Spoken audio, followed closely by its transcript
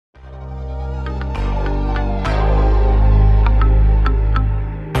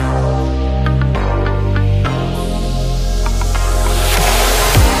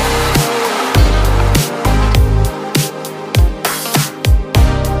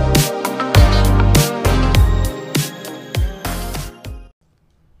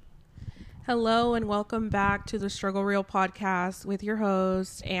Hello and welcome back to the Struggle Reel podcast with your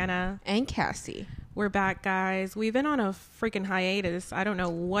host, Anna. And Cassie. We're back, guys. We've been on a freaking hiatus. I don't know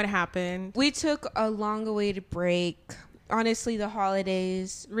what happened. We took a long-awaited break. Honestly, the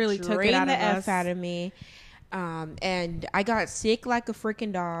holidays really took it out of us. out of me. And I got sick like a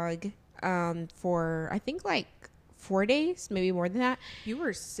freaking dog for, I think, like 4 days, maybe more than that. You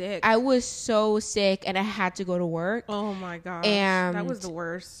were sick. I was so sick, and I had to go to work. Oh, my gosh. And that was the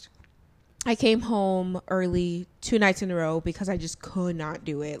worst. I came home early 2 nights in a row because I just could not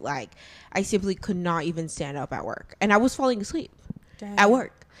do it. Like, I simply could not even stand up at work. And I was falling asleep at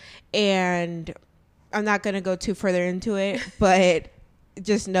work. And I'm not going to go too further into it, but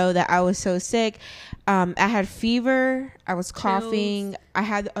just know that I was so sick. I had fever. I was coughing. Chills. I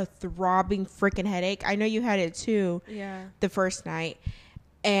had a throbbing freaking headache. I know you had it too. Yeah. The first night.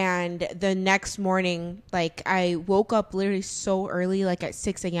 And the next morning, like, I woke up literally so early, like at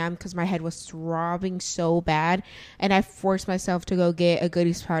 6 a.m. because my head was throbbing so bad. And I forced myself to go get a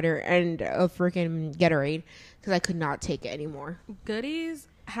Goodies powder and a freaking Gatorade because I could not take it anymore. Goodies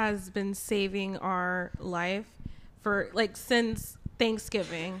has been saving our life for, like, since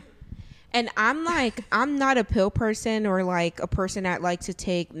Thanksgiving. And I'm like, I'm not a pill person or like a person that likes to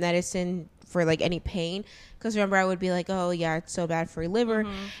take medicine for like any pain. Because remember, I would be like, oh, yeah, it's so bad for your liver.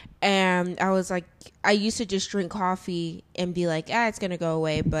 Mm-hmm. And I was like, I used to just drink coffee and be like, it's going to go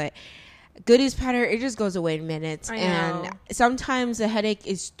away. But Goodies powder, it just goes away in minutes. I know. And sometimes the headache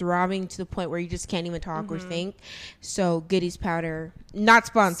is throbbing to the point where you just can't even talk or think. So Goodies powder, not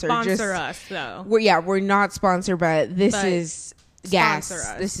sponsored. Sponsor us, though. We're not sponsored, but this is gas. Sponsor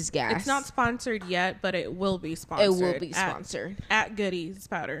us. This is gas. It's not sponsored yet, but it will be sponsored. It will be sponsored. At Goodies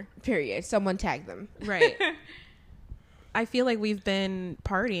powder. Period. Someone tag them. Right. I feel like we've been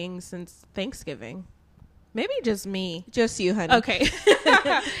partying since Thanksgiving. Maybe just me. Just you, honey. Okay.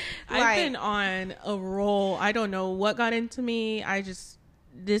 I've been on a roll. I don't know what got into me.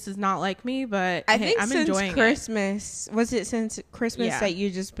 This is not like me, but I think I'm since enjoying Christmas, was it since Christmas that you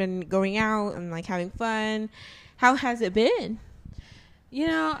just been going out and like having fun? How has it been? You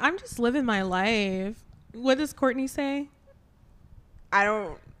know, I'm just living my life. What does Courtney say? I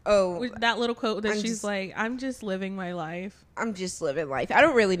don't. Oh, that little quote that she's like, I'm just living my life. I'm just living life. I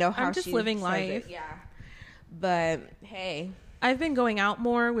don't really know how I'm just living life. Yeah. But hey, I've been going out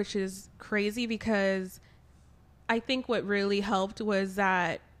more, which is crazy because I think what really helped was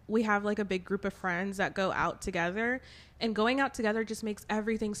that we have like a big group of friends that go out together, and going out together just makes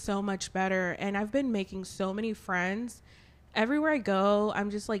everything so much better. And I've been making so many friends. Everywhere I go,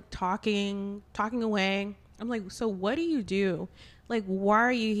 I'm just like talking away. I'm like, so what do you do? Like, why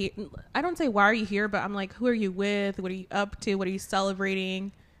are you here? I don't say why are you here, but I'm like, who are you with? What are you up to? What are you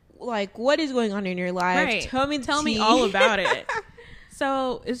celebrating? Like, what is going on in your life? Right. Tell me all about it.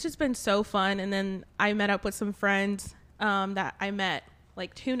 So it's just been so fun. And then I met up with some friends that I met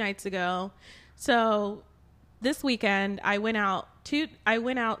like 2 nights ago. So this weekend I went out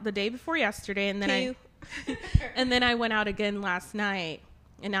the day before yesterday, and then I went out again last night,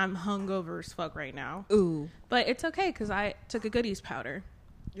 and I'm hungover as fuck right now. Ooh. But it's okay because I took a Goodies powder.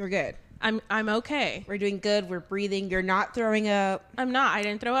 You're good. I'm okay. We're doing good. We're breathing. You're not throwing up. I'm not. I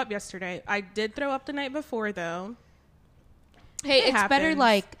didn't throw up yesterday. I did throw up the night before, though. Hey, it's better,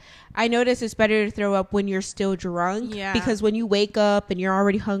 like, I notice it's better to throw up when you're still drunk. Yeah. Because when you wake up and you're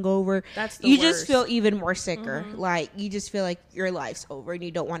already hungover, you just feel even more sicker. Mm-hmm. Like, you just feel like your life's over and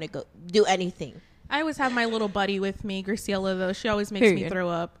you don't want to go do anything. I always have my little buddy with me, Graciela, though. She always makes me throw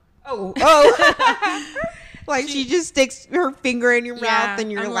up. Oh. Like, she just sticks her finger in your mouth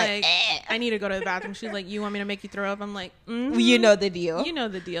and you're like I need to go to the bathroom. She's like, you want me to make you throw up? I'm like, mm-hmm. You know the deal. You know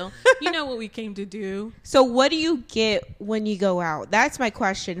the deal. You know what we came to do. So what do you get when you go out? That's my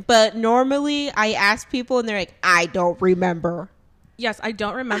question. But normally I ask people and they're like, I don't remember. Yes, I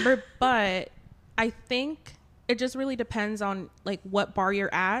don't remember, but I think it just really depends on like what bar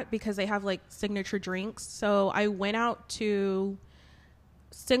you're at, because they have like signature drinks. So I went out to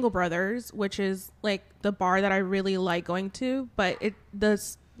Single Brothers, which is like the bar that I really like going to, but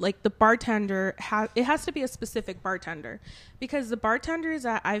the bartender it has to be a specific bartender, because the bartenders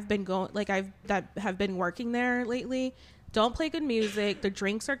that I've been that have been working there lately don't play good music. The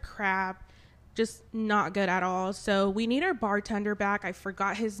drinks are crap, just not good at all. So we need our bartender back. I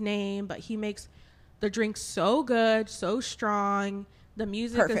forgot his name, but he makes the drinks so good, so strong. The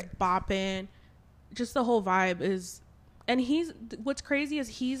music is bopping. Just the whole vibe is. And what's crazy is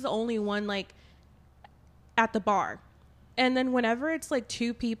he's the only one like at the bar. And then whenever it's like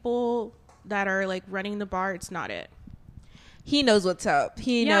 2 people that are like running the bar, it's not it. he knows what's up.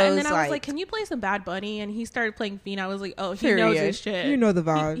 He knows. And then I was like, "Can you play some Bad Bunny?" And he started playing Fiend. I was like, "Oh, he knows his shit. You know the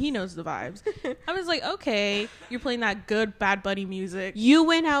vibes. He knows the vibes." I was like, "Okay, you're playing that good Bad Bunny music." You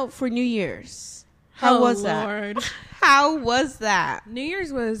went out for New Year's. How was that? How was that? New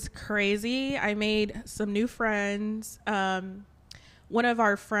Year's was crazy. I made some new friends. One of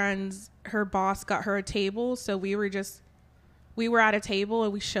our friends, her boss got her a table, so we were at a table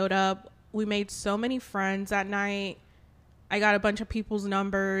and we showed up. We made so many friends that night. I got a bunch of people's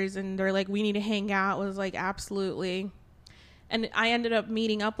numbers and they're like, "We need to hang out." I was like, absolutely. And I ended up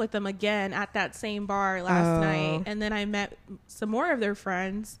meeting up with them again at that same bar last night. And then I met some more of their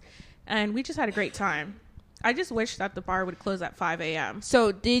friends and we just had a great time. I just wish that the bar would close at 5 a.m.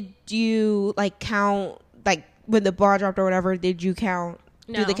 So did you like count, like when the bar dropped or whatever, did you count,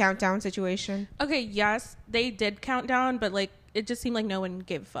 do the countdown situation? Okay, yes, they did count down, but like it just seemed like no one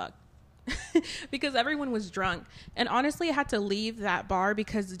gave a fuck. Because everyone was drunk. And honestly, I had to leave that bar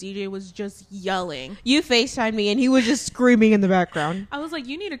because the DJ was just yelling. You FaceTimed me and he was just screaming in the background. I was like,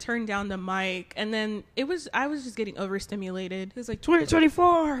 "You need to turn down the mic." And then I was just getting overstimulated. He was like,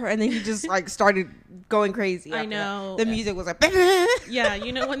 2024. And then he just like started going crazy. I know. The music was like, yeah,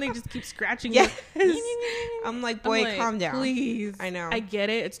 you know when they just keep scratching. Yes. I'm like, boy, calm down. Please. I know. I get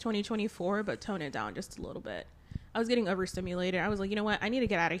it. It's 2024, but tone it down just a little bit. I was getting overstimulated. I was like, you know what? I need to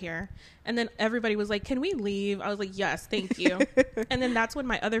get out of here. And then everybody was like, "Can we leave?" I was like, "Yes, thank you." And then that's when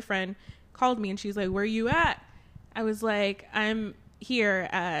my other friend called me and she's like, "Where are you at?" I was like, "I'm here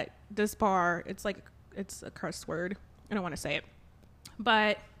at this bar." It's like, it's a cuss word. I don't want to say it.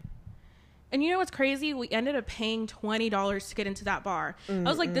 But, and you know what's crazy? We ended up paying $20 to get into that bar. I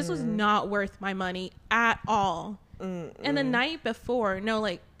was like, this was not worth my money at all. And the night before,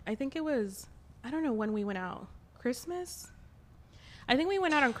 I think it was, I don't know when we went out. Christmas? I think we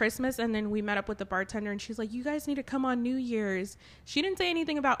went out on Christmas and then we met up with the bartender and she's like, "You guys need to come on New Year's." She didn't say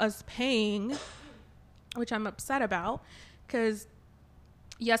anything about us paying, which I'm upset about because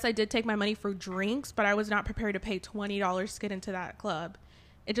yes, I did take my money for drinks, but I was not prepared to pay $20 to get into that club.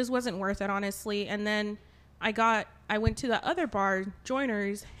 It just wasn't worth it, honestly. And then I went to the other bar,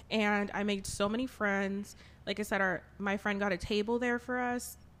 Joiners, and I made so many friends. Like I said, my friend got a table there for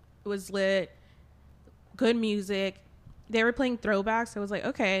us. It was lit. Good music. They were playing throwbacks. I was like,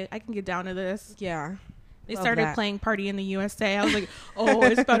 okay, I can get down to this. Yeah. They started playing Party in the USA. I was like, oh,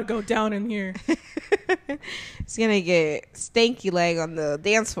 it's about to go down in here. It's going to get stanky leg on the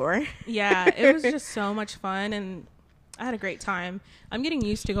dance floor. Yeah, it was just so much fun, and I had a great time. I'm getting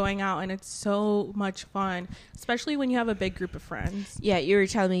used to going out, and it's so much fun, especially when you have a big group of friends. Yeah, you were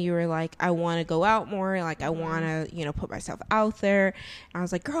telling me you were like, I want to go out more. Like, I want to, put myself out there. And I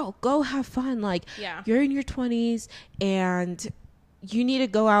was like, girl, go have fun. Like, you're in your 20s, and you need to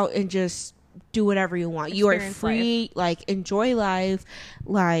go out and just do whatever you want. You are free. Life. Like, enjoy life.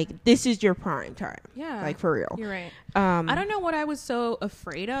 Like, this is your prime time. Yeah. Like, for real. You're right. I don't know what I was so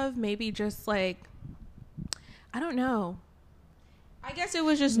afraid of. Maybe just like, I don't know. I guess it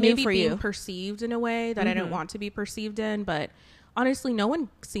was just maybe new for being you. perceived in a way that I didn't want to be perceived in. But honestly, no one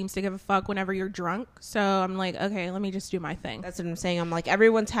seems to give a fuck whenever you're drunk. So I'm like, okay, let me just do my thing. That's what I'm saying. I'm like,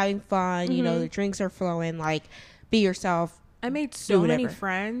 everyone's having fun. The drinks are flowing. Like, be yourself. I made so many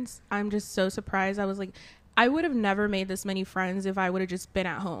friends. I'm just so surprised. I was like, I would have never made this many friends if I would have just been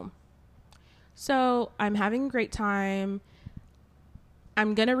at home. So I'm having a great time.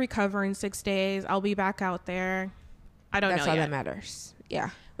 I'm going to recover in 6 days. I'll be back out there. I don't know That's all yet. that matters. Yeah.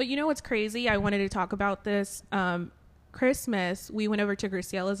 But you know what's crazy? I wanted to talk about this. Christmas, we went over to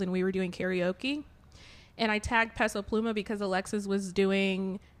Graciela's and we were doing karaoke. And I tagged Peso Pluma because Alexis was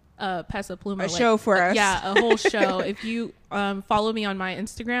doing Peso Pluma. Show for us. Yeah, a whole show. If you follow me on my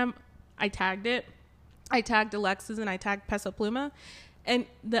Instagram, I tagged it. I tagged Alexis and I tagged Peso Pluma. And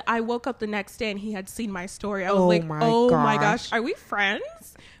I woke up the next day and he had seen my story. I was my gosh, are we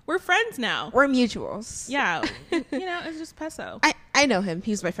friends? We're friends now. We're mutuals. Yeah. It's just Peso. I know him.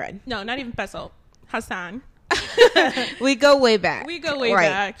 He's my friend. No, not even Peso. Hassan. We go way back.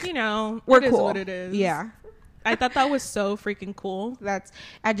 Right. Back. We're it cool. Is what it is. Yeah. I thought that was so freaking cool.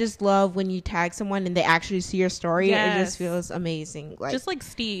 I just love when you tag someone and they actually see your story. Yes. It just feels amazing. Like, just like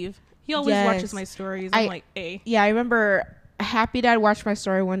Steve. He always watches my stories. I'm like, hey. Yeah, I remember Happy Dad watched my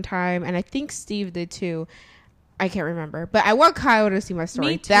story one time, and I think Steve did too. I can't remember. But I want Kyle to see my story.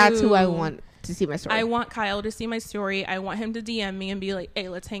 Me too. That's who I want to see my story. I want Kyle to see my story. I want him to DM me and be like, hey,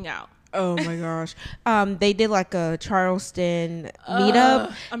 let's hang out. Oh my gosh. They did like a Charleston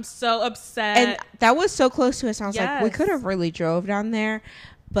meetup. I'm so upset. And that was so close to us. I was like, we could have really drove down there,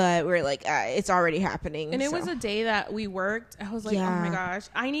 but we're like, it's already happening. And it was a day that we worked. I was like, oh my gosh,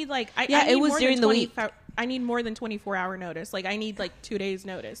 I need it was during the week. I need more than 24-hour notice. Like I need like 2 days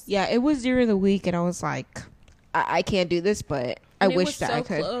notice. Yeah, it was during the week, and I was like, I can't do this, but I wish that I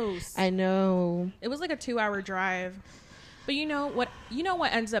could. Close. I know. It was like a 2-hour drive. But you know what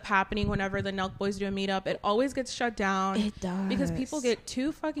ends up happening whenever the Nelk Boys do a meetup? It always gets shut down. It does. Because people get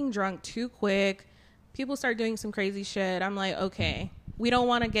too fucking drunk too quick. People start doing some crazy shit. I'm like, okay, we don't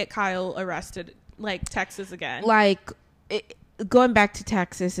want to get Kyle arrested like Texas again. Like going back to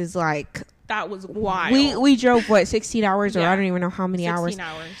Texas is like, that was wild. We drove 16 hours, or Yeah. I don't even know how many 16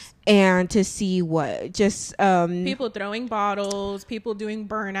 hours. And to see what just people throwing bottles, people doing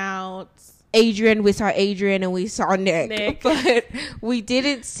burnouts. We saw Adrian and we saw Nick. But we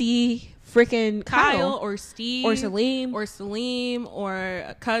didn't see freaking Kyle or Steve or Salim or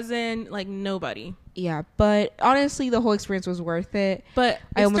a cousin, like nobody. Yeah, but honestly, the whole experience was worth it. But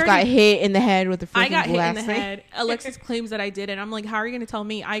I almost got hit in the head with the freaking I got hit in the thing. head. Alexis claims that I did it. I'm like, how are you going to tell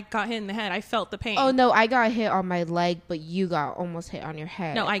me I got hit in the head? I felt the pain. Oh no, I got hit on my leg, but you got almost hit on your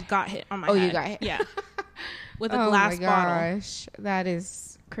head. No, I got hit on my head. Oh, you got hit. Yeah. With a glass bottle. Oh my gosh, that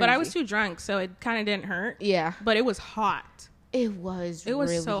is crazy. But I was too drunk, so it kind of didn't hurt. Yeah. But it was hot. It was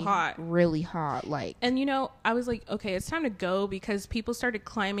really, so hot. Really hot. Like, and you know, I was like, okay, it's time to go, because people started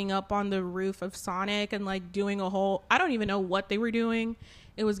climbing up on the roof of Sonic and like doing a whole, I don't even know what they were doing.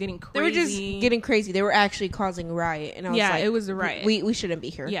 It was getting crazy. They were just getting crazy. They were actually causing a riot. And I was like, it was a riot. We shouldn't be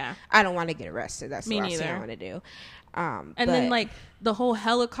here. Yeah. I don't want to get arrested. That's Me the last neither. thing I want to do. And then like the whole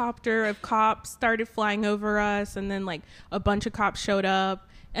helicopter of cops started flying over us, and then like a bunch of cops showed up,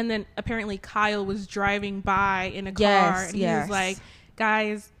 and then apparently Kyle was driving by in a car, and he was like,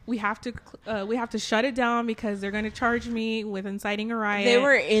 guys, we have to shut it down because they're going to charge me with inciting a riot. They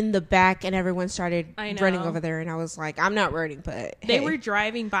were in the back and everyone started running know. over there, and I was like, I'm not running, but they hey. were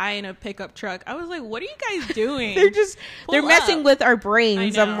driving by in a pickup truck. I was like, what are you guys doing? they're messing with our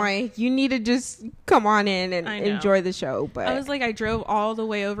brains. I know. I'm like, you need to just come on in and enjoy the show. But I was like, I drove all the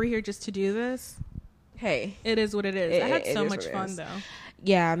way over here just to do this. Hey, it is what it is. I had so much fun though.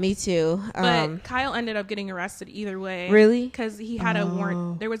 Yeah, me too. But Kyle ended up getting arrested either way. Really? Because he had a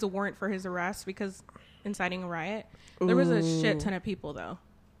warrant. There was a warrant for his arrest because inciting a riot. There was a shit ton of people though.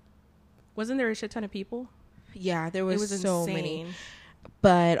 Wasn't there a shit ton of people? Yeah, there was, it was so insane. many.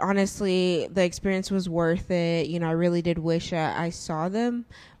 But honestly, the experience was worth it. You know, I really did wish that I saw them.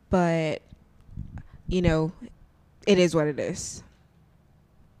 But, you know, it is what it is.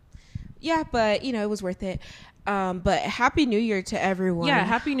 Yeah, but, you know, it was worth it. But Happy New Year to everyone. Yeah,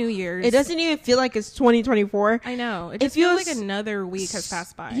 Happy New Year's. It doesn't even feel like it's 2024. I know. It just feels like another week has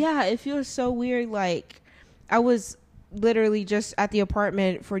passed by. Yeah, it feels so weird. Like, I was literally just at the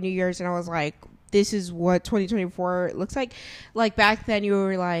apartment for New Year's, and I was like, this is what 2024 looks like. Like, back then you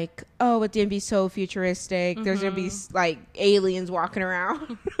were like, oh, it's gonna be so futuristic. Mm-hmm. There's gonna be like aliens walking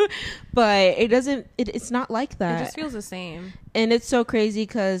around. But it doesn't, it's not like that. It just feels the same. And it's so crazy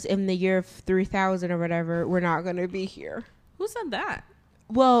because in the year of 3000 or whatever, we're not gonna be here. Who said that?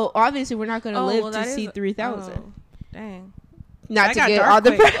 Well, obviously we're not gonna live to see 3000. Oh, dang. Not to get all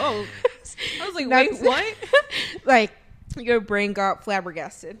the I was like, wait, what? Like, your brain got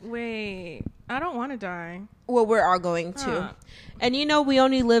flabbergasted. Wait, I don't want to die. Well, we're all going to. And you know, we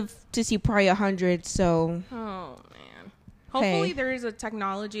only live to see probably 100, so. Oh, man. Hopefully there is a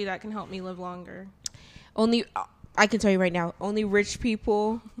technology that can help me live longer. Only, I can tell you right now, only rich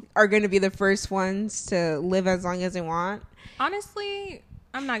people are going to be the first ones to live as long as they want. Honestly,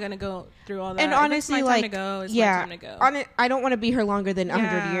 I'm not going to go through all that. And honestly, if it's my like, time to go, it's yeah, my time to go. I don't want to be here longer than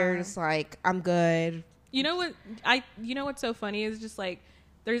 100 years. Like, I'm good. You know what? You know what's so funny is just like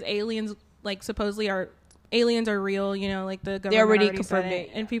there's aliens, like supposedly aliens are real. You know, like the government already confirmed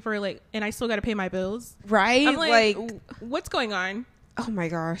it, and people are like, and I still got to pay my bills, right? I'm like, what's going on? Oh my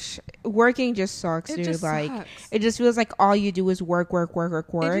gosh, working just sucks, dude. Just like, sucks. It just feels like all you do is work.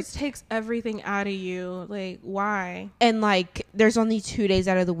 It just takes everything out of you. Like, why? And like, there's only 2 days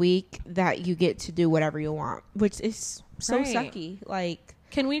out of the week that you get to do whatever you want, which is so sucky. Like,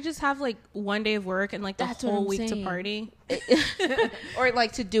 can we just have like one day of work and like the whole week to party? Or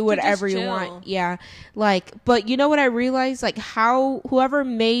like to do whatever you want. Yeah. Like, but you know what I realized? Like, whoever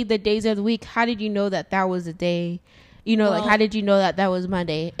made the days of the week, how did you know that was a day? You know, like, how did you know that was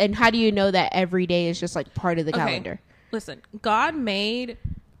Monday? And how do you know that every day is just like part of the calendar? Listen, God made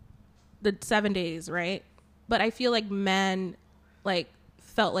the 7 days, right? But I feel like men like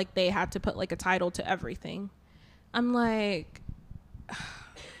felt like they had to put like a title to everything. I'm like,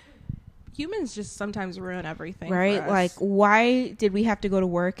 humans just sometimes ruin everything, right? Like, why did we have to go to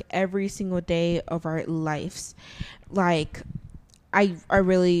work every single day of our lives? Like, I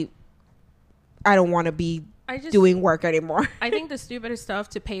don't want to be doing work anymore. I think the stupidest stuff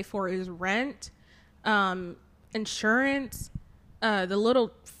to pay for is rent, insurance, the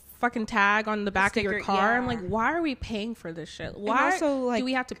little fucking tag on the back of your car. I'm like, why are we paying for this shit? Why also, like, do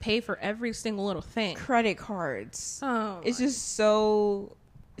we have to pay for every single little thing? Credit cards. Oh, it's just so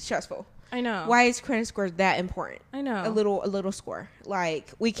stressful. I know. Why is credit score that important? I know. A little score.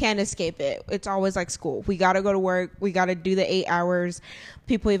 Like, we can't escape it. It's always like school. We got to go to work. We got to do the 8 hours.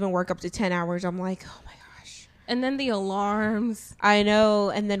 People even work up to 10 hours. I'm like, oh my gosh. And then the alarms. I know.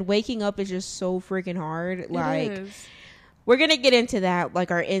 And then waking up is just so freaking hard. Like, we're going to get into that,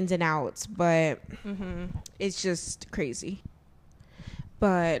 like our ins and outs, but it's just crazy.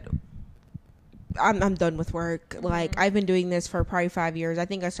 But I'm done with work. Like, I've been doing this for probably 5 years. I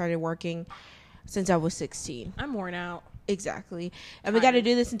think I started working since I was 16. I'm worn out. Exactly. And we got to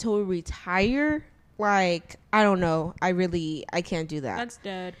do this until we retire. Like, I don't know. I can't do that. That's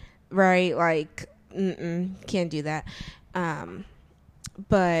dead. Right? Like, can't do that.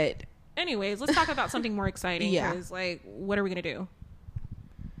 But anyways, let's talk about something more exciting. Yeah. Because, like, what are we going to do?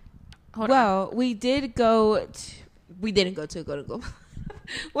 We didn't go to a Golden Globe.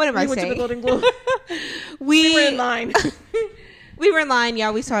 What am I saying? We went to the Golden Globe. we were in line. We were in line.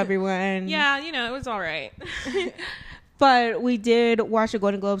 Yeah, we saw everyone. Yeah, it was all right. But we did watch the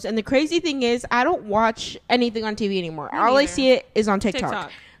Golden Globes. And the crazy thing is, I don't watch anything on TV anymore. All I see it is on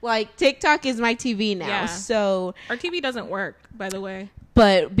TikTok. Like, TikTok is my TV now. Yeah. So our TV doesn't work, by the way.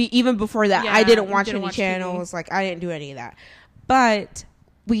 But even before that, I didn't watch any channels. TV. Like, I didn't do any of that. But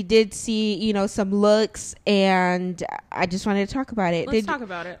we did see, some looks, and I just wanted to talk about it. Let's talk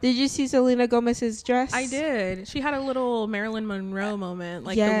about it. Did you see Selena Gomez's dress? I did. She had a little Marilyn Monroe moment,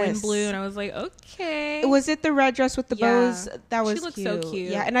 like the wind blew, and I was like, okay. Was it the red dress with the bows? That was cute. She looked so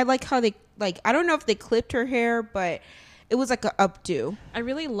cute. Yeah, and I like how they, I don't know if they clipped her hair, but it was like an updo. I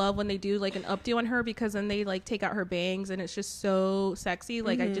really love when they do like an updo on her, because then they like take out her bangs, and it's just so sexy.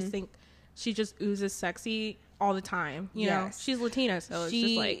 Like, I just think she just oozes sexy all the time. You know, she's Latina, so it's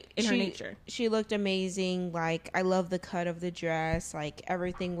just like in her nature. She looked amazing. Like, I love the cut of the dress. Like,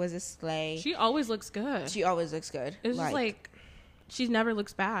 everything was a slay. She always looks good. It's just like she never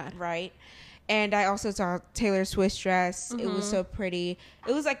looks bad. Right. And I also saw Taylor Swift's dress. It was so pretty.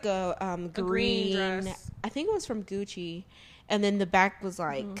 It was like a green dress. I think it was from Gucci. And then the back was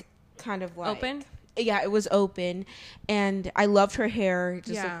like kind of like open. Yeah, it was open. And I loved her hair. It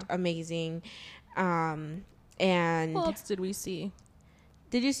just looked amazing. And what else did we see?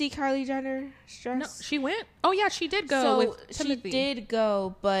 Did you see Kylie Jenner's dress? No, she went. Oh yeah, she did go. With Timothy. She did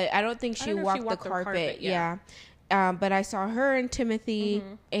go, but I don't think she walked the carpet. Yeah. But I saw her and Timothy.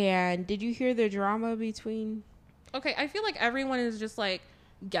 And did you hear the drama between? Okay, I feel like everyone is just like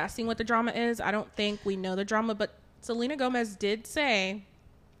guessing what the drama is. I don't think we know the drama, but Selena Gomez did say.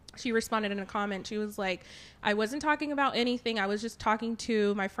 She responded in a comment. She was like, I wasn't talking about anything. I was just talking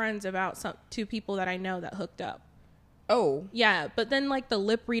to my friends about two people that I know that hooked up. Oh. Yeah. But then like the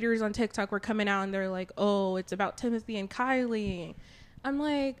lip readers on TikTok were coming out and they're like, oh, it's about Timothy and Kylie. I'm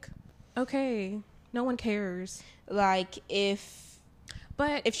like, okay, no one cares. Like, if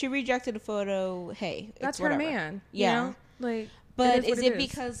she rejected a photo, hey, that's her man. Yeah. Like, but is it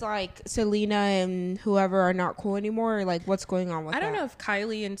because like Selena and whoever are not cool anymore, or like what's going on with that? I don't know if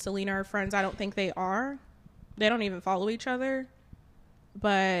Kylie and Selena are friends. I don't think they are. They don't even follow each other.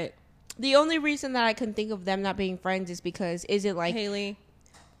 But the only reason that I can think of them not being friends is because like Hailey?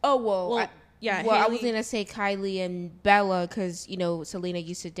 Oh well, Hailey. I was gonna say Kylie and Bella because Selena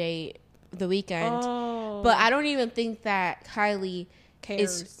used to date The Weeknd. Oh. But I don't even think that Kylie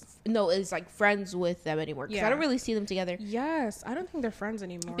cares. is like friends with them anymore, because I don't really see them together. Yes, I don't think they're friends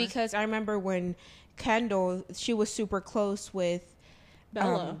anymore, because I remember when Kendall, she was super close with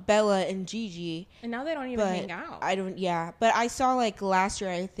Bella and Gigi, and now they don't even hang out. But I saw like last year,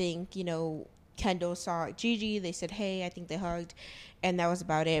 I think Kendall saw Gigi, they said hey, I think they hugged, and that was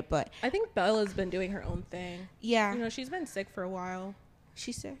about it. But I think Bella's been doing her own thing. Yeah, she's been sick for a while.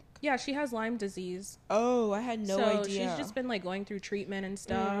 She's sick? Yeah, she has Lyme disease. Oh, I had no idea. So she's just been like going through treatment and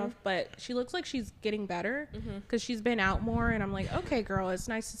stuff, but she looks like she's getting better because she's been out more, and I'm like, okay, girl, it's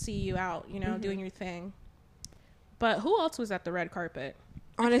nice to see you out, doing your thing. But who else was at the red carpet?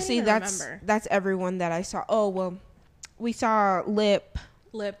 Honestly, that's everyone that I saw. Oh, well, we saw Lip.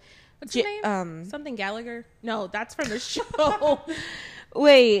 What's his name? Something Gallagher? No, that's from the show.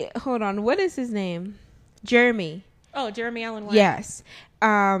 Wait, hold on. What is his name? Jeremy. Oh, Jeremy Allen White. Yes.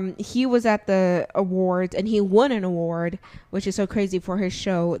 He was at the awards and he won an award, which is so crazy for his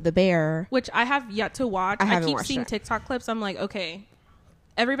show, The Bear. Which I have yet to watch. I keep seeing TikTok clips. I'm like, okay,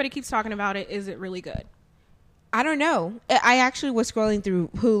 everybody keeps talking about it. Is it really good? I don't know. I actually was scrolling through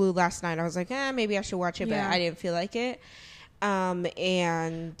Hulu last night. I was like, maybe I should watch it, but I didn't feel like it.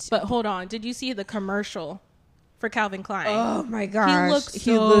 And But hold on, did you see the commercial for Calvin Klein? oh my gosh,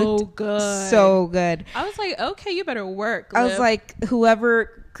 he looked good. So good. I was like, okay, you better work. I Liv. was like,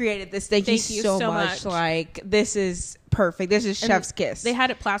 whoever created this, thank you so much. much. Like, this is perfect. This is chef's kiss. They had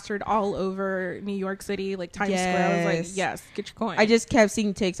it plastered all over New York City, like Times Square. I was like, yes, get your coin. I just kept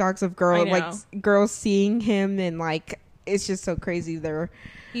seeing TikToks of girls seeing him, and like, it's just so crazy.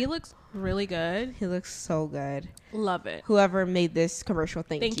 He looks really good. He looks so good. Love it. Whoever made this commercial,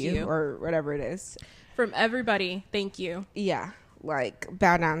 thank you, or whatever it is. From everybody, thank you. Yeah, like,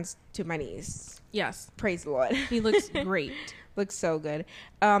 bow down to my knees. Yes. Praise the Lord. He looks great. Looks so good.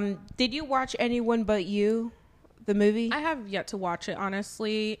 Did you watch Anyone But You, the movie? I have yet to watch it,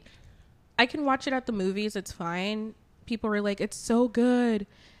 honestly. I can watch it at the movies. It's fine. People are like, it's so good.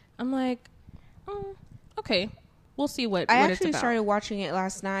 I'm like, oh, okay. We'll see what I it's actually about. started watching it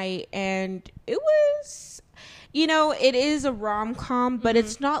last night, and it was, it is a rom-com, but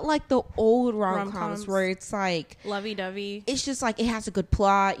it's not like the old rom-coms where it's like lovey-dovey. It's just like, it has a good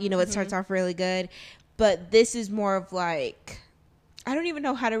plot. It starts off really good. But this is more of like, I don't even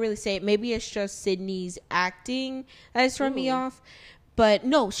know how to really say it. Maybe it's just Sydney's acting that has thrown me off. But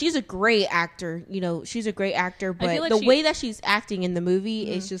no, she's a great actor. She's a great actor. But like the way that she's acting in the movie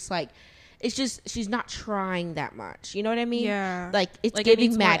is just like, it's just, she's not trying that much. You know what I mean? Yeah. Like, it's like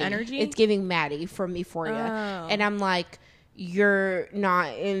giving it Maddie. energy? It's giving Maddie from Euphoria. Oh. And I'm like, you're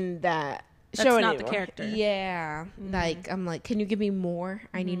not in that. That's show not anymore. the character. Yeah. Like, I'm like, can you give me more?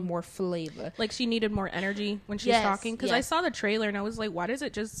 I need more flavor. Like, she needed more energy when she's talking. Because I saw the trailer and I was like, why does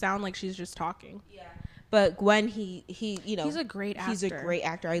it just sound like she's just talking? Yeah. But Gwen, he's a great actor. He's a great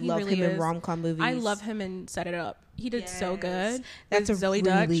actor. I He love really him in is. rom-com movies. I love him in Set It Up. He did so good. That's With a Zoe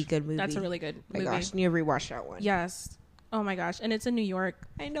really Dutch. good movie. That's a really good movie. My gosh, need to rewatch that one. Yes. Oh my gosh. And it's in New York.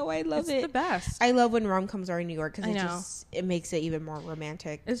 I know. I love it. It's the best. I love when rom-coms are in New York because it makes it even more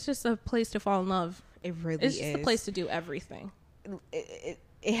romantic. It's just a place to fall in love. It really It's is. just a place to do everything. It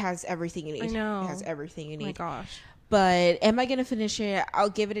has everything you need. I know. It has everything you need. Oh my gosh. But am I going to finish it? I'll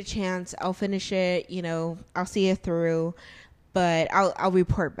give it a chance. I'll finish it. I'll see it through. But I'll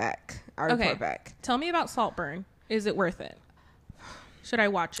report back. Report back. Tell me about Saltburn. Is it worth it? Should I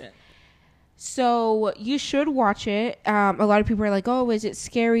watch it? So you should watch it. A lot of people are like, oh, is it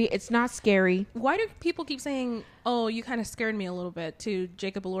scary? It's not scary. Why do people keep saying, oh, you kind of scared me a little bit to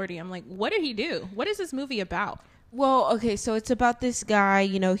Jacob Elordi? I'm like, what did he do? What is this movie about? Well, okay, so it's about this guy,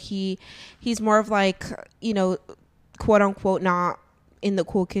 he's more of like, quote unquote, not in the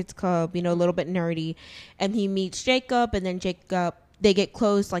cool kids club, a little bit nerdy. And he meets Jacob, and then they get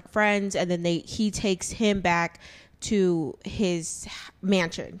close like friends, and then he takes him back to his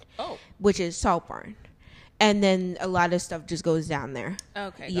mansion, which is Saltburn. And then a lot of stuff just goes down there.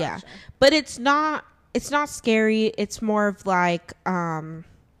 Okay, gotcha. Yeah. But it's not scary. It's more of like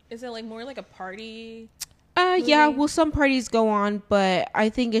is it like more like a party? Yeah, well, some parties go on, but I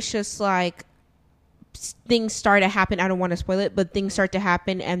think it's just like things start to happen. I don't want to spoil it, but things start to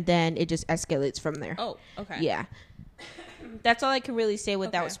happen, and then it just escalates from there. Oh, okay. That's all I can really say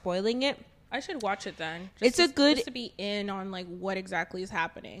without spoiling it. I should watch it then. Just to be in on like what exactly is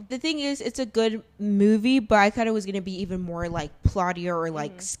happening. The thing is, it's a good movie, but I thought it was going to be even more like plottier or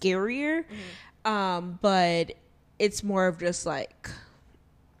like scarier. But it's more of just like,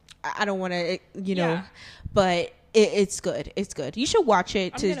 I don't want to, but it's good. It's good. You should watch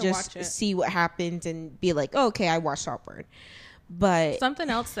it to just see what happens and be like, oh, okay, I watched Saltburn. But something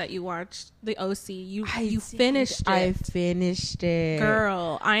else that you watched, The OC, you finished it. I finished it.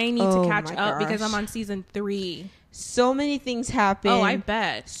 Girl, I need to catch up because I'm on season 3. So many things happen. Oh, I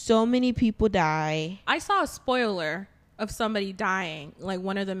bet. So many people die. I saw a spoiler of somebody dying, like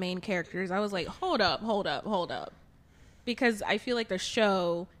one of the main characters. I was like, hold up. Because I feel like the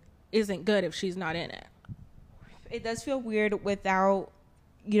show isn't good if she's not in it. It does feel weird without,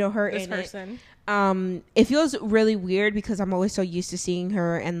 her this in person. It feels really weird because I'm always so used to seeing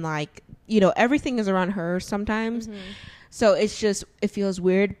her and like, everything is around her sometimes. So it feels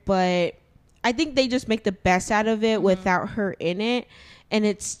weird, but I think they just make the best out of it without her in it. And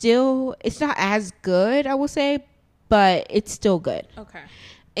it's not as good, I will say, but it's still good. Okay.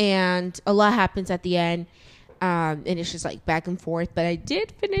 And a lot happens at the end. And it's just like back and forth, but I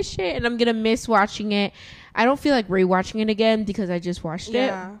did finish it and I'm going to miss watching it. I don't feel like rewatching it again because I just watched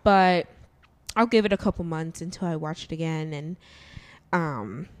it, but I'll give it a couple months until I watch it again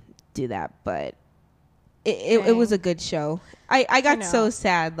and do that. But it was a good show. I got so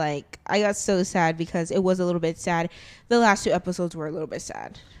sad. Like, I got so sad because it was a little bit sad. The last 2 episodes were a little bit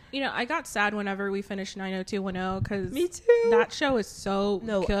sad. I got sad whenever we finished 90210 because Me too. that show is so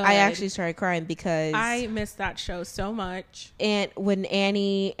good. I actually started crying because I miss that show so much. And when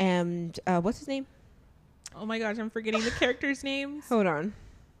Annie and what's his name? Oh my gosh, I'm forgetting the characters' names. Hold on.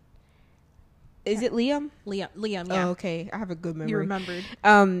 Is it Liam? Liam, yeah. Oh, okay. I have a good memory. You remembered.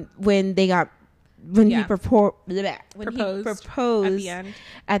 When he proposed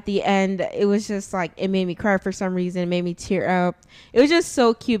at the end, it was just like, it made me cry for some reason. It made me tear up. It was just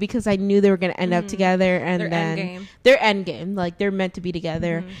so cute because I knew they were going to end up together, and their end game, like they're meant to be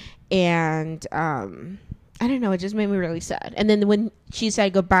together. And I don't know, it just made me really sad. And then when she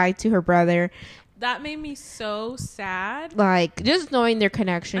said goodbye to her brother, that made me so sad. Like, just knowing their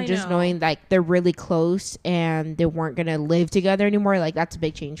connection, just knowing like they're really close and they weren't gonna live together anymore, like that's a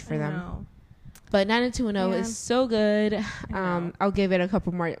big change for them. But 90210 is so good. I'll give it a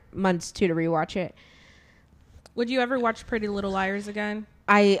couple more months too to rewatch it. Would you ever watch Pretty Little Liars again?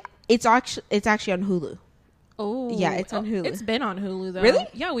 It's actually on Hulu. Oh yeah, it's on Hulu. It's been on Hulu though. Really?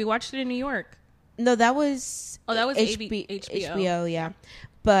 Yeah, we watched it in New York. No, that was HBO. HBO, yeah.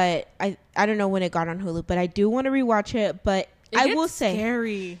 But I don't know when it got on Hulu, but I do want to rewatch it. But I will say,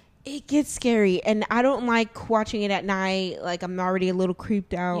 scary. It gets scary, and I don't like watching it at night. Like, I'm already a little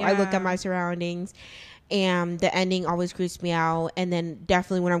creeped out. I look at my surroundings, and the ending always creeps me out. And then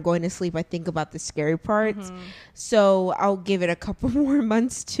definitely when I'm going to sleep, I think about the scary parts. So I'll give it a couple more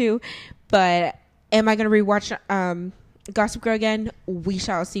months too. But am I going to rewatch Gossip Girl again? We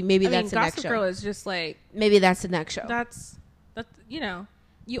shall see. Maybe that's the next show. Gossip Girl is just like, maybe that's the next show. That's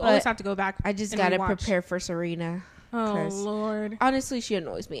you always have to go back. I just gotta prepare for Serena. Oh Lord! Honestly, she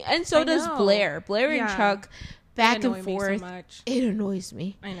annoys me, and so does Blair. Blair and Chuck, back and forth. So much. It annoys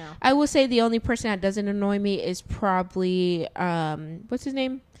me. I know. I will say the only person that doesn't annoy me is probably what's his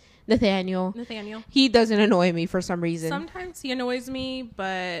name, Nathaniel. He doesn't annoy me for some reason. Sometimes he annoys me,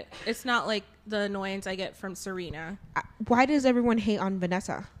 but it's not like the annoyance I get from Serena. Why does everyone hate on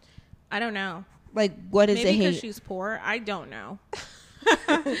Vanessa? I don't know. Like, what is Maybe it? Because she's poor. I don't know.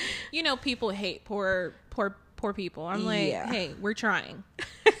 People hate poor people. I'm like, hey, we're trying.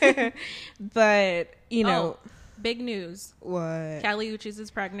 But big news. What? Kali Uchis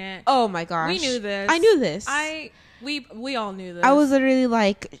is pregnant. Oh my gosh, we knew this. I knew this. We all knew this. I was literally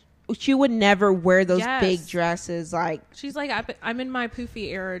like, she would never wear those big dresses. Like, she's like, I'm in my poofy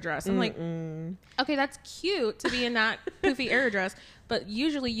era dress. I'm like, okay, that's cute to be in that poofy era dress, but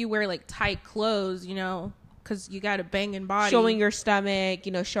usually you wear like tight clothes, because you got a banging body, showing your stomach,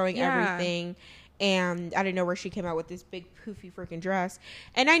 showing everything. And I didn't know where she came out with this big poofy freaking dress.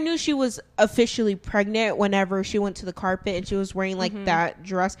 And I knew she was officially pregnant whenever she went to the carpet and she was wearing like that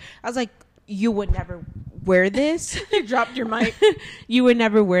dress. I was like, you would never wear this. You dropped your mic. You would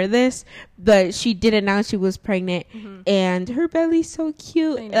never wear this. But she did announce she was pregnant, and her belly's so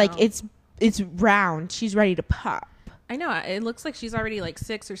cute. Like, it's round. She's ready to pop. I know. It looks like she's already like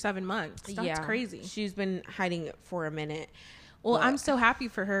 6 or 7 months. That's crazy. She's been hiding it for a minute. Well, I'm so happy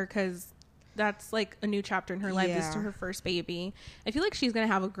for her because that's like a new chapter in her life. This is her first baby. I feel like she's going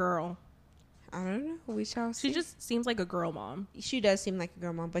to have a girl. I don't know. We shall see. She just seems like a girl mom. She does seem like a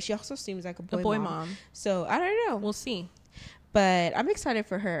girl mom, but she also seems like a boy mom. So I don't know. We'll see. But I'm excited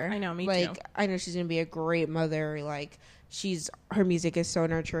for her. I know, me too. I know she's going to be a great mother. Like, her music is so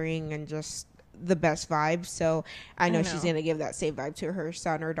nurturing and just the best vibe. So I know she's going to give that same vibe to her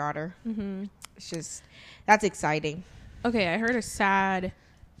son or daughter. It's just, that's exciting. Okay, I heard a sad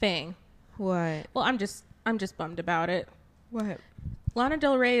thing. What? Well, I'm just bummed about it. What? Lana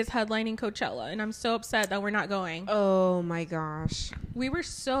Del Rey is headlining Coachella, and I'm so upset that we're not going. Oh my gosh. We were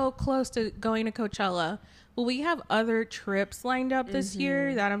so close to going to Coachella. Well, we have other trips lined up this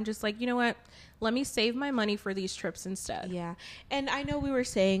year that I'm just like, you know what? Let me save my money for these trips instead. Yeah. And I know we were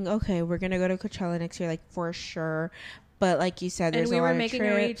saying, okay, we're going to go to Coachella next year, like, for sure. But like you said, there's a lot of trips. And we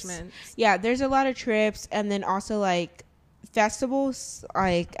were making arrangements. Yeah, there's a lot of trips. And then also, like, festivals,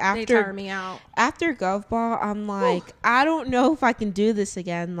 like, they tire me out. After Gov Ball, I'm like, I don't know if I can do this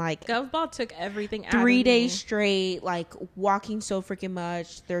again. Like, Gov Ball took everything out of me. 3 days straight, like, walking so freaking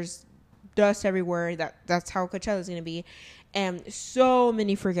much. There's dust everywhere. That's how Coachella is going to be. And so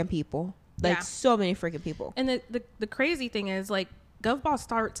many freaking people. Like, so many freaking people. And the crazy thing is, like, Gov Ball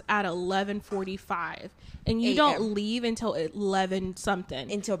starts at 11:45, and you don't leave until 11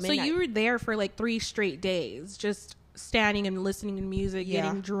 something. Until midnight. So you were there for like 3 straight days, just standing and listening to music,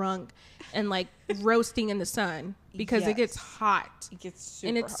 getting drunk, and like roasting in the sun because it gets hot. It gets super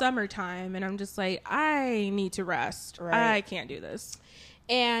and it's hot. Summertime, and I'm just like, I need to rest. Right. I can't do this.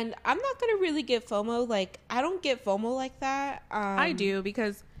 And I'm not gonna really get FOMO. Like, I don't get FOMO like that. I do,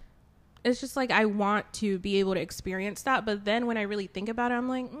 because it's just like I want to be able to experience that. But then when I really think about it, I'm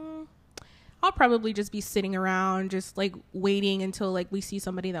like, I'll probably just be sitting around just like waiting until like we see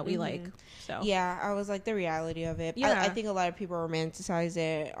somebody that we like. So yeah, I was like the reality of it. Yeah. I think a lot of people romanticize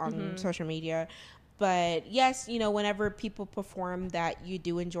it on social media. But yes, you know, whenever people perform that you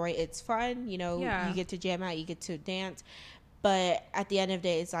do enjoy, it's fun. You know, you get to jam out, you get to dance. But at the end of the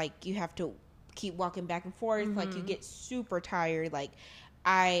day, it's like you have to keep walking back and forth. Like you get super tired. Like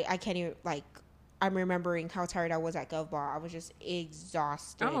I can't even, like, I'm remembering how tired I was at Gov Ball. I was just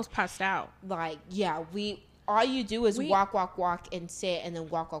exhausted. I almost passed out. Like, yeah, all you do is walk, and sit, and then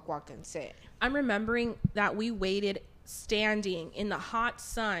walk, and sit. I'm remembering that we waited standing in the hot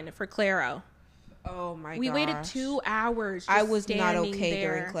sun for Claro. Oh my god. We waited 2 hours. I was not okay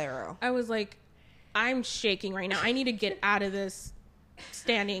there. during Claro. I was like, I'm shaking right now. I need to get out of this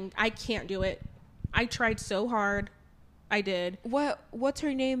standing. I can't do it. I tried so hard. I did. What's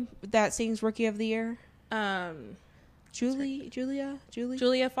her name that sings Rookie of the Year?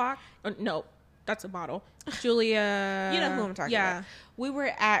 Julia Fox? No, that's a model. Julia. You know who I'm talking about. We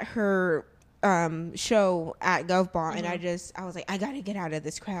were at her show at Gov Ball, and I was like, I gotta get out of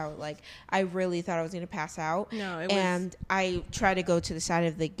this crowd. Like, I really thought I was gonna pass out. No, and I tried to go to the side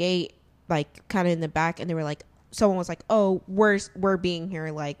of the gate, like kind of in the back, and they were like, someone was like, "Oh, we're being here.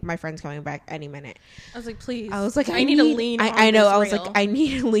 Like, my friend's coming back any minute." I was like, "Please." I was like, I need to lean. I know. I was rail. like, I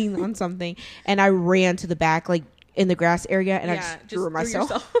need to lean on something, and I ran to the back, like in the grass area, and I just threw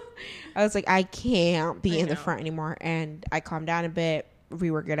myself. I was like, I can't be in the front anymore, and I calmed down a bit.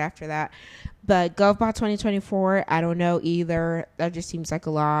 We were good after that. But GovBot 2024, I don't know either. That just seems like a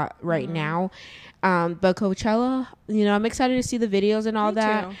lot right now. But Coachella, you know, I'm excited to see the videos and all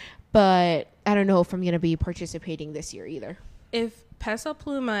that. Too. But I don't know if I'm going to be participating this year either. If Peso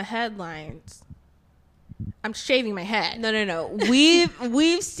Pluma headlines, I'm shaving my head. No.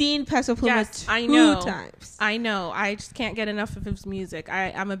 We've seen Peso Pluma two times. I know. I just can't get enough of his music.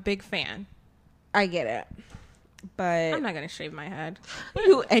 I'm a big fan. I get it. But I'm not going to shave my head.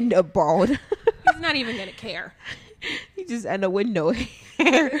 You end up bald. He's not even going to care. You just end up with no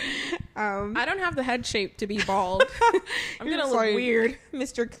hair. I don't have the head shape to be bald. I'm going to look weird.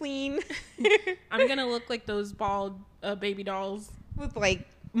 Mr. Clean. I'm going to look like those bald baby dolls. With like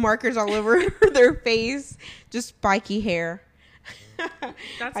markers all over their face. Just spiky hair.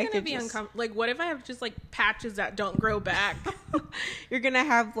 That's going to be uncomfortable. Like, what if I have just like patches that don't grow back? You're going to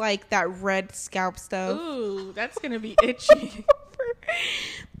have like that red scalp stuff. Ooh, that's going to be itchy.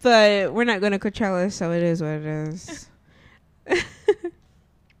 But we're not going to Coachella, so it is what it is.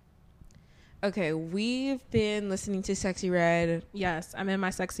 Okay, we've been listening to Sexy Red. Yes, I'm in my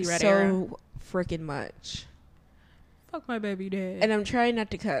Sexy Red era. So freaking much. Fuck my baby dad. And I'm trying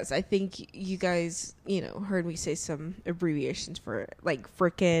not to cuss. I think you guys, you know, heard me say some abbreviations for like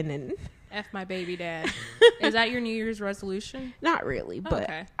frickin' and... F my baby dad. Is that your New Year's resolution? Not really,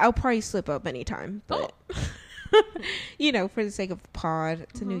 but I'll probably slip up anytime. But, you know, for the sake of the pod,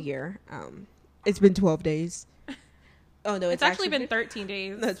 it's a new year. It's been 12 days. Oh, no, it's actually been 13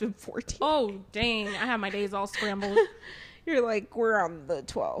 days. No, it's been 14. Oh, dang. I have my days all scrambled. You're like, we're on the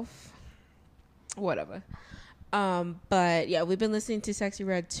 12th. Whatever. But yeah, we've been listening to Sexy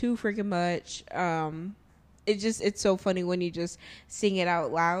Red too freaking much. It's so funny when you just sing it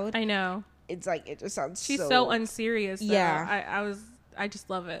out loud. I know. It's like, it just sounds She's so unserious. Though. Yeah. I just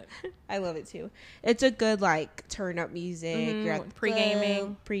love it. I love it too. It's a good like turn up music. You're at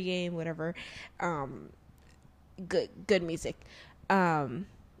pregame, whatever. Good music. Have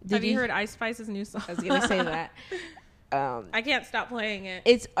you heard Ice Spice's new song? I was gonna say that. I can't stop playing it.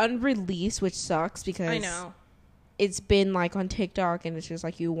 It's unreleased, which sucks because I know it's been like on TikTok, and it's just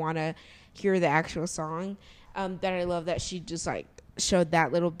like you want to hear the actual song. That I love that she just like showed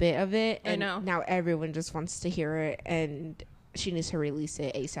that little bit of it, and now everyone just wants to hear it, and she needs to release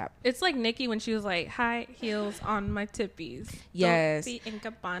it ASAP. It's like Nicki when she was like, high heels on my tippies. Yes. Dolce and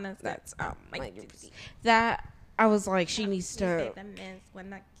Gabbana, that's my tippies. That I was like, she needs to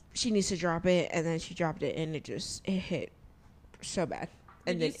drop it, and then she dropped it, and it hit so bad.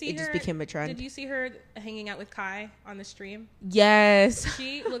 And then it just became a trend. Did you see her hanging out with Kai on the stream? Yes.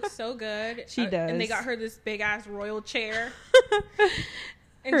 She looks so good. She does. And they got her this big ass royal chair.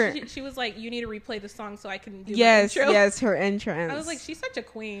 And she was like, you need to replay the song so I can do my intro. Yes, her entrance. I was like, she's such a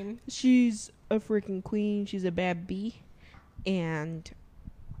queen. She's a freaking queen. She's a bad bee. And,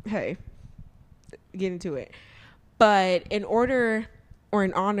 hey, get into it. But in honor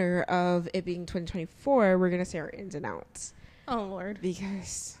of it being 2024, we're going to say our ins and outs. Oh, Lord.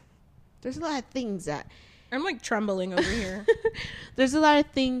 Because there's a lot of things that... I'm like trembling over here. There's a lot of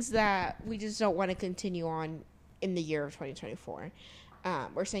things that we just don't want to continue on in the year of 2024.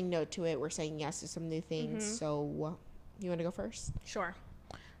 We're saying no to it. We're saying yes to some new things. So you want to go first? Sure.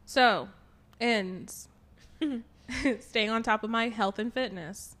 So, ends. Staying on top of my health and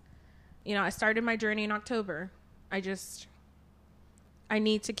fitness. You know, I started my journey in October. I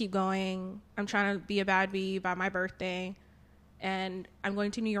need to keep going. I'm trying to be a bad bee by my birthday. And I'm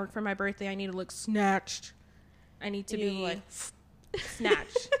going to New York for my birthday. I need to look snatched. I need to be like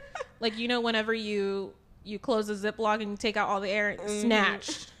snatched. Like, you know, whenever you close a Ziploc and you take out all the air,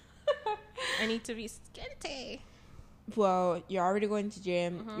 snatched. I need to be skinty. Well, you're already going to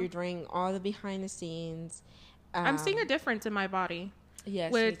gym. You're doing all the behind the scenes. I'm seeing a difference in my body.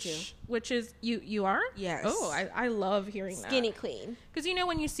 Yes, me too. Which is you are? Yes. Oh, I love hearing that. Skinny clean. Because you know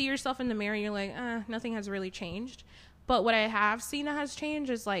when you see yourself in the mirror, you're like, nothing has really changed. But what I have seen that has changed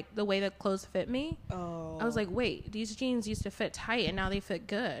is like the way that clothes fit me. Oh. I was like, wait, these jeans used to fit tight and now they fit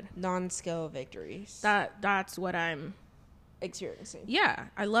good. Non-scale victories. That's what I'm experiencing. Yeah,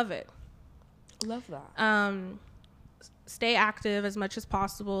 I love it. Love that. Stay active as much as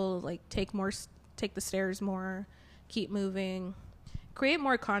possible. Like take the stairs more. Keep moving. Create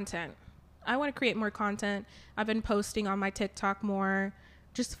more content. I want to create more content. I've been posting on my TikTok more.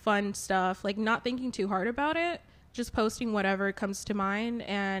 Just fun stuff. Like not thinking too hard about it. Just posting whatever comes to mind,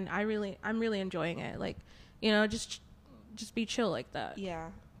 and I'm really enjoying it. Like, you know, just be chill like that. Yeah,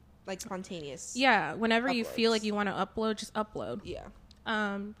 like spontaneous. Yeah, whenever uploads. You feel like you want to upload, just upload.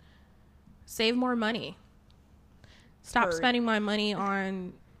 Yeah. Save more money. Stop spending my money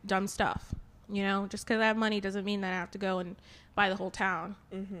on dumb stuff. You know, just because I have money doesn't mean that I have to go and buy the whole town.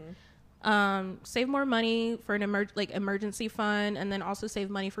 Save more money for an emergency fund, and then also save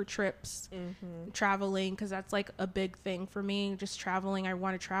money for trips, traveling, because that's like a big thing for me. Just traveling. I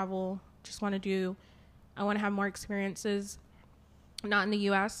want to travel. I want to have more experiences. Not in the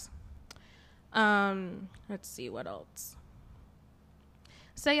U.S. Let's see what else.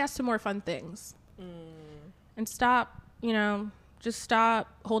 Say yes to more fun things, and stop. You know, just stop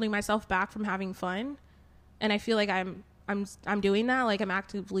holding myself back from having fun. And I feel like I'm doing that. Like I'm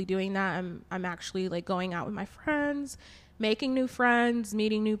actively doing that. I'm actually like going out with my friends, making new friends,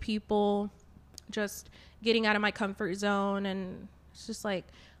 meeting new people, just getting out of my comfort zone. And it's just like,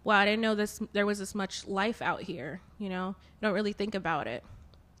 wow, I didn't know there was this much life out here. You know, don't really think about it.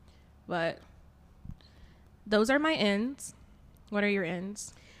 But those are my ends. What are your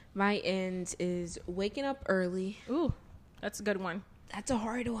ends? My end is waking up early. Ooh, that's a good one. That's a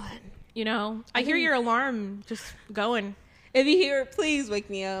hard one. You know, I hear your alarm just going. If you hear it, please wake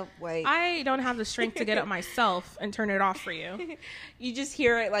me up. Like I don't have the strength to get up myself and turn it off for you. You just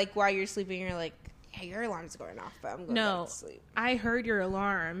hear it like while you're sleeping. You're like, "Yeah, your alarm's going off," but I'm going back to sleep. I heard your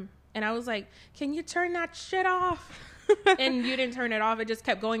alarm and I was like, "Can you turn that shit off?" And you didn't turn it off. It just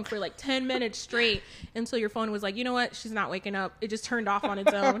kept going for like 10 minutes straight until your phone was like, "You know what? She's not waking up." It just turned off on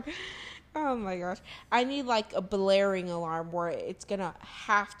its own. Oh my gosh. I need like a blaring alarm where it's gonna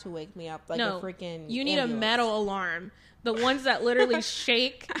have to wake me up like a freaking you need ambulance. A metal alarm. The ones that literally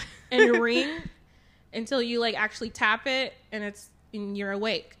shake and ring until you like actually tap it and you're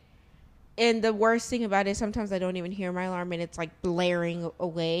awake. And the worst thing about it, sometimes I don't even hear my alarm and it's like blaring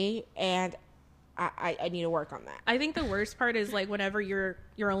away, and I need to work on that. I think the worst part is like whenever your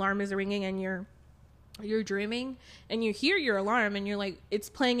alarm is ringing and you're dreaming and you hear your alarm and you're like, it's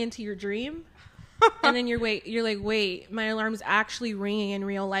playing into your dream. And then you're like, wait, my alarm's actually ringing in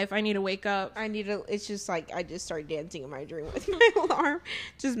real life. I need to wake up. It's just like, I just start dancing in my dream with my alarm.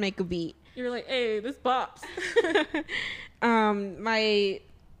 Just make a beat. You're like, hey, this bops. My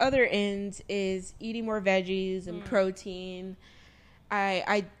other end is eating more veggies and protein.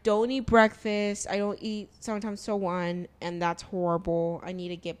 I don't eat breakfast. I don't eat sometimes till 1, and that's horrible. I need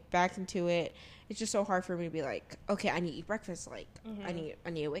to get back into it. It's just so hard for me to be like, okay, I need to eat breakfast. Like, I need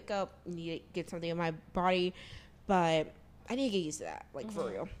to wake up, I need to get something in my body, but I need to get used to that, like for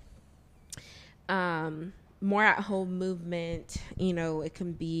real. More at home movement. You know, it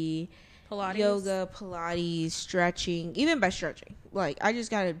can be Pilates. Yoga, Pilates, stretching. Even by stretching, like I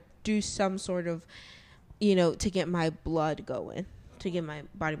just gotta do some sort of, you know, to get my blood going, to get my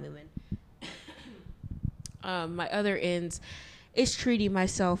body moving. My other ends is treating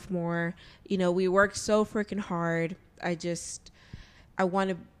myself more. You know, we work so freaking hard. I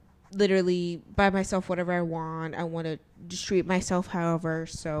want to literally buy myself whatever I want. I want to just treat myself however.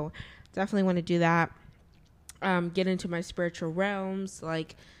 So definitely want to do that. Get into my spiritual realms,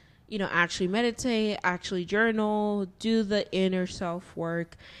 like, you know, actually meditate, actually journal, do the inner self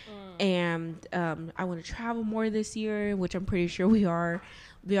work. And I want to travel more this year, which I'm pretty sure we are.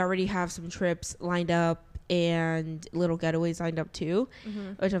 We already have some trips lined up and little getaways lined up too,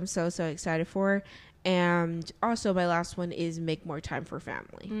 which I'm so excited for. And also my last one is make more time for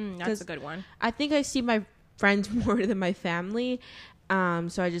family. That's a good one. I think I see my friends more than my family.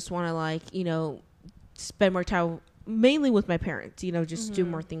 So I just want to like, you know, spend more time mainly with my parents, you know, just do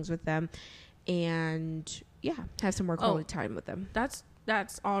more things with them and yeah, have some more quality time with them. That's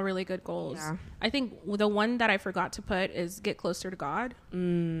all really good goals. Yeah. I think the one that I forgot to put is get closer to God.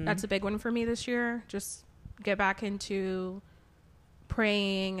 That's a big one for me this year. Just get back into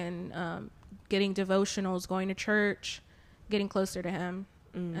praying and getting devotionals, going to church, getting closer to him,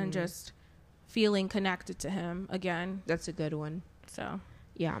 and just feeling connected to him again. That's a good one. So,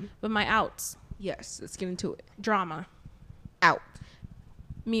 yeah. but my outs. Yes, let's get into it. Drama. Out.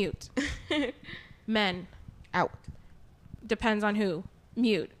 Mute. Men. Out. Depends on who.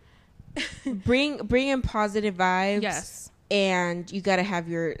 Mute. Bring in positive vibes. Yes. And you got to have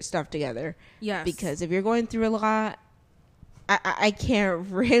your stuff together. Yes. Because if you're going through a lot, I can't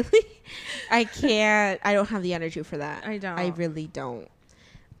really. I don't have the energy for that. I don't. I really don't.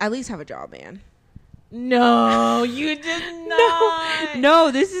 At least have a job, man. No, you did not.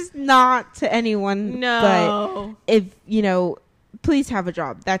 No, this is not to anyone. No. But if, you know, please have a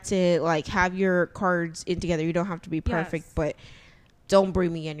job. That's it. Like, have your cards in together. You don't have to be perfect, but don't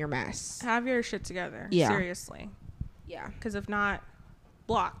bring me in your mess. Have your shit together. Yeah. Seriously. Yeah. Because if not,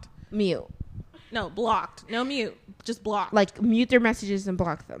 blocked. Mute. No, blocked. No mute. Just block. Like, mute their messages and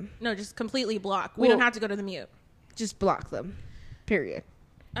block them. No, just completely block. We don't have to go to the mute. Just block them. Period.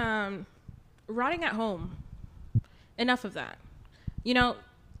 Rotting at home. Enough of that. You know,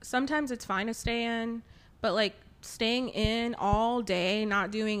 sometimes it's fine to stay in, but like staying in all day,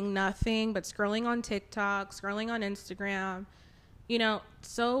 not doing nothing but scrolling on TikTok, scrolling on Instagram, you know,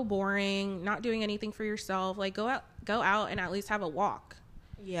 so boring, not doing anything for yourself. Like go out and at least have a walk.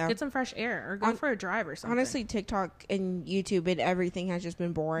 Yeah. Get some fresh air or go for a drive or something. Honestly, TikTok and YouTube and everything has just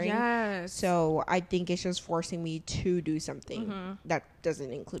been boring. Yes. So I think it's just forcing me to do something that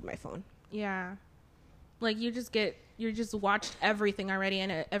doesn't include my phone. Yeah. Like you just watched everything already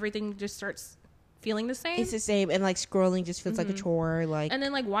and everything just starts feeling the same. It's the same. And like scrolling just feels like a chore. Like, and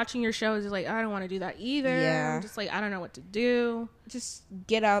then like watching your shows is like, I don't want to do that either. Yeah. I'm just like, I don't know what to do. just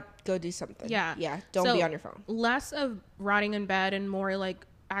get up, go do something. Yeah. Yeah. Don't be on your phone. Less of rotting in bed and more like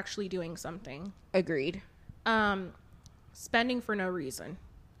actually doing something. Agreed. Spending for no reason.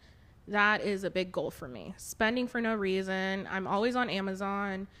 That is a big goal for me. Spending for no reason. I'm always on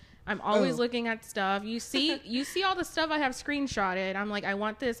Amazon. I'm always looking at stuff. You see all the stuff I have screenshotted. I'm like, I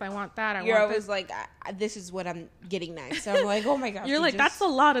want this. I want that. You're always like, this is what I'm getting next. So I'm like, oh my God. You're like, that's a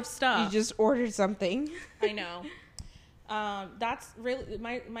lot of stuff. You just ordered something. I know. That's really,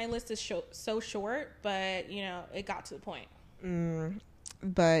 my list is so short, but you know, it got to the point.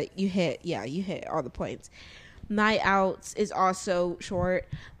 But you hit all the points. Night outs is also short,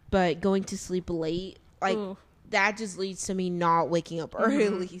 but going to sleep late, like, that just leads to me not waking up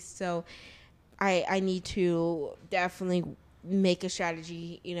early. So I need to definitely make a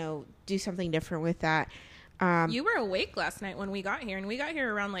strategy, you know, do something different with that. You were awake last night when we got here, and we got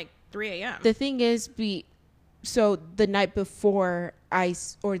here around like 3 a.m. The thing is, so the night before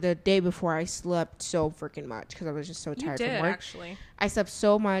or the day before, I slept so freaking much because I was just so tired from work. Actually. I slept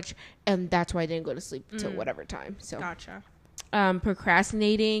so much, and that's why I didn't go to sleep till whatever time. So Gotcha.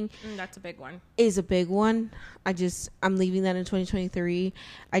 Procrastinating that's a big one. Is a big one. I'm leaving that in 2023.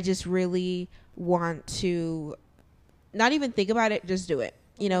 I just really want to not even think about it, just do it.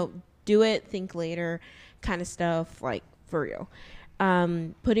 You know, do it, think later kind of stuff, like for real.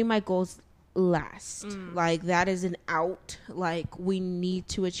 Putting my goals last. Like that is an out. Like we need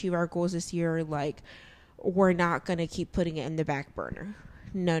to achieve our goals this year. Like we're not going to keep putting it in the back burner.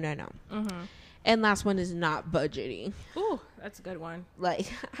 No. And last one is not budgeting. Ooh, that's a good one. Like,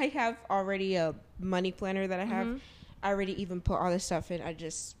 I have already a money planner that I have. I already even put all this stuff in. I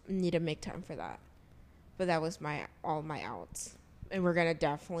just need to make time for that. But that was all my outs. And we're going to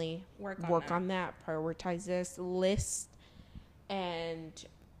definitely work on that, prioritize this list, and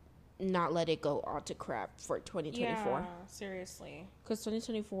not let it go all to crap for 2024. Yeah, seriously. Because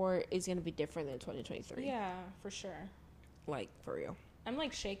 2024 is going to be different than 2023. Yeah, for sure. Like, for real. I'm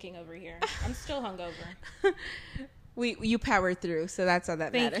like shaking over here. I'm still hungover. You powered through, so that's all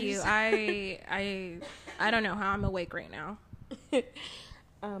that matters. Thank you. I don't know how I'm awake right now.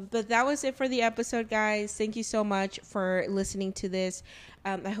 But that was it for the episode, guys. Thank you so much for listening to this.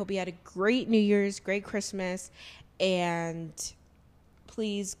 I hope you had a great New Year's, great Christmas, and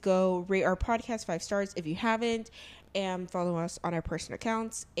please go rate our podcast 5 stars if you haven't, and follow us on our personal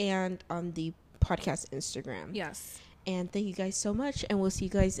accounts and on the podcast Instagram. Yes. And thank you guys so much, and we'll see you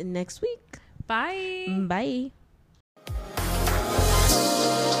guys next week. Bye. Bye.